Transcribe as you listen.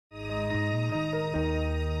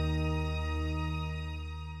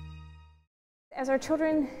As our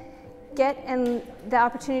children get the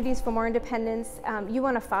opportunities for more independence, you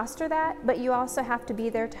want to foster that, but you also have to be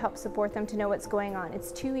there to help support them to know what's going on.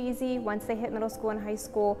 It's too easy once they hit middle school and high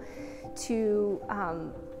school to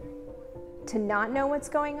not know what's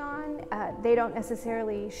going on. They don't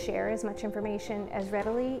necessarily share as much information as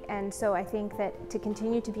readily, and so I think that to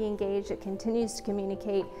continue to be engaged, it continues to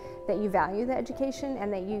communicate that you value the education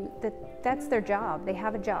and that's their job. They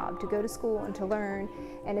have a job to go to school and to learn,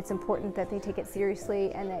 and it's important that they take it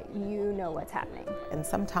seriously and that you know what's happening. And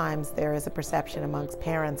sometimes there is a perception amongst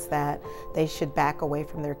parents that they should back away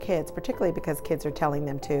from their kids, particularly because kids are telling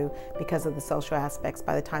them to because of the social aspects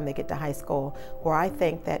by the time they get to high school, where I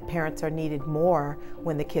think that parents are needed more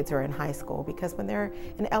when the kids are in high school, because when they're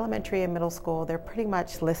in elementary and middle school, they're pretty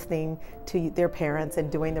much listening to their parents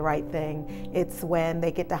and doing the right thing. It's when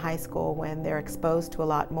they get to high school, when they're exposed to a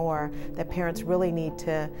lot more, that parents really need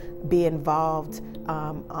to be involved,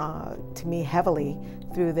 to me, heavily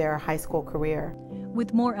through their high school career.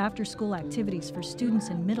 With more after-school activities for students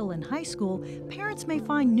in middle and high school, parents may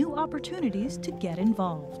find new opportunities to get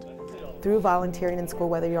involved. Through volunteering in school,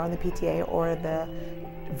 whether you're on the PTA or the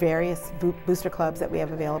various booster clubs that we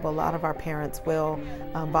have available, a lot of our parents will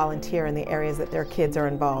volunteer in the areas that their kids are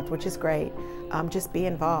involved, which is great. Just be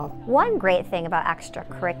involved. One great thing about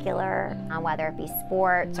extracurricular, whether it be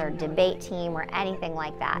sports or debate team or anything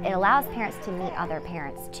like that, it allows parents to meet other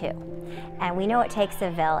parents too. And we know it takes a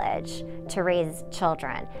village to raise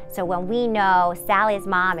children. So when we know Sally's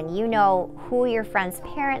mom and you know who your friend's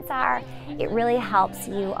parents are, it really helps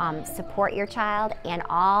you support your child and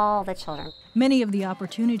all the children. Many of the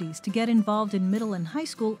opportunities to get involved in middle and high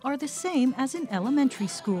school are the same as in elementary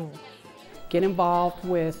school. Get involved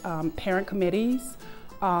with parent committees,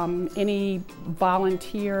 any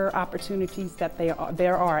volunteer opportunities that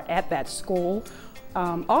there are at that school.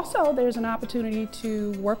 Also, there's an opportunity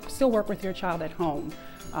to still work with your child at home,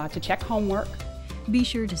 to check homework. Be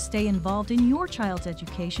sure to stay involved in your child's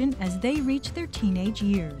education as they reach their teenage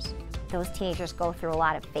years. Those teenagers go through a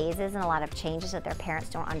lot of phases and a lot of changes that their parents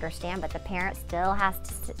don't understand, but the parent still has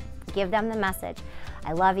to give them the message.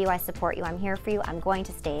 I love you, I support you, I'm here for you, I'm going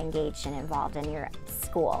to stay engaged and involved in your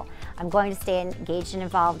school. I'm going to stay engaged and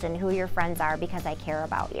involved in who your friends are because I care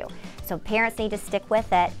about you. So parents need to stick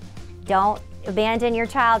with it. Don't abandon your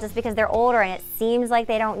child just because they're older and it seems like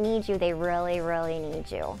they don't need you. They really, really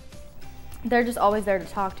need you. They're just always there to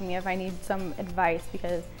talk to me if I need some advice,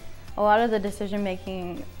 because a lot of the decision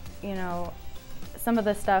making, you know, some of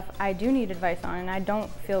the stuff I do need advice on, and I don't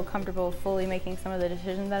feel comfortable fully making some of the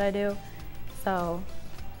decisions that I do. So,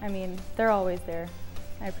 I mean, they're always there.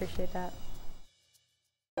 I appreciate that.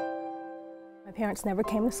 My parents never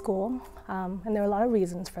came to school, and there were a lot of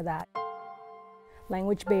reasons for that.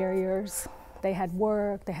 Language barriers, they had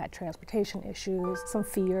work, they had transportation issues, some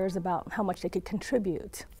fears about how much they could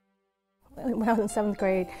contribute. When I was in 7th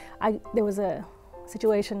grade, there was a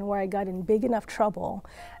situation where I got in big enough trouble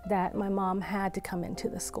that my mom had to come into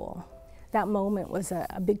the school. That moment was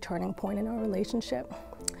a big turning point in our relationship.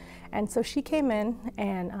 And so she came in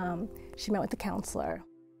and she met with the counselor.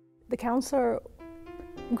 The counselor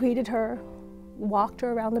greeted her, walked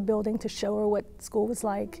her around the building to show her what school was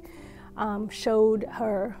like, showed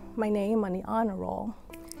her my name on the honor roll,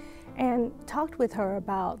 and talked with her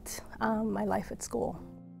about my life at school.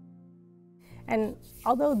 And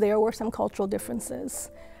although there were some cultural differences,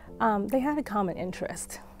 they had a common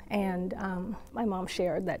interest. And my mom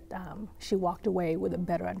shared that she walked away with a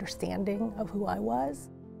better understanding of who I was.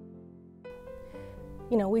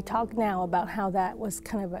 You know, we talk now about how that was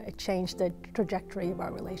kind of it changed the trajectory of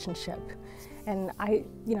our relationship. And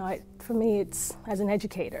for me, it's, as an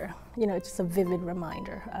educator, you know, it's just a vivid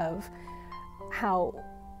reminder of how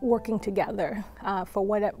working together for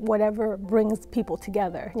whatever brings people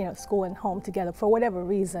together, you know, school and home together, for whatever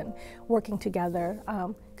reason, working together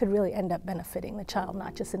could really end up benefiting the child,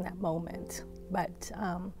 not just in that moment, but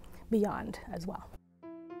beyond as well.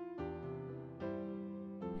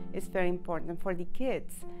 It's very important for the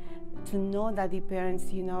kids to know that the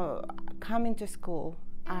parents, you know, coming to school,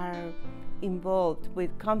 are involved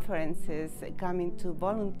with conferences, coming to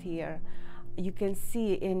volunteer. You can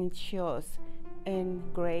see, and it shows in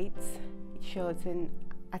grades, it shows in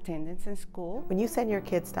attendance in school. When you send your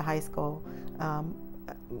kids to high school,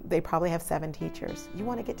 they probably have 7 teachers. You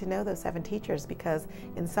want to get to know those 7 teachers, because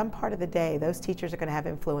in some part of the day, those teachers are going to have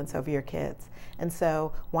influence over your kids. And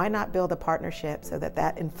so why not build a partnership so that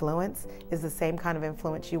that influence is the same kind of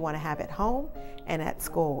influence you want to have at home and at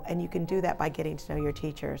school? And you can do that by getting to know your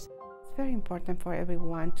teachers. It's very important for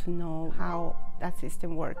everyone to know how that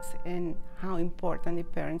system works and how important the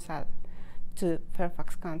parents are to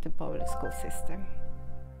Fairfax County Public School System.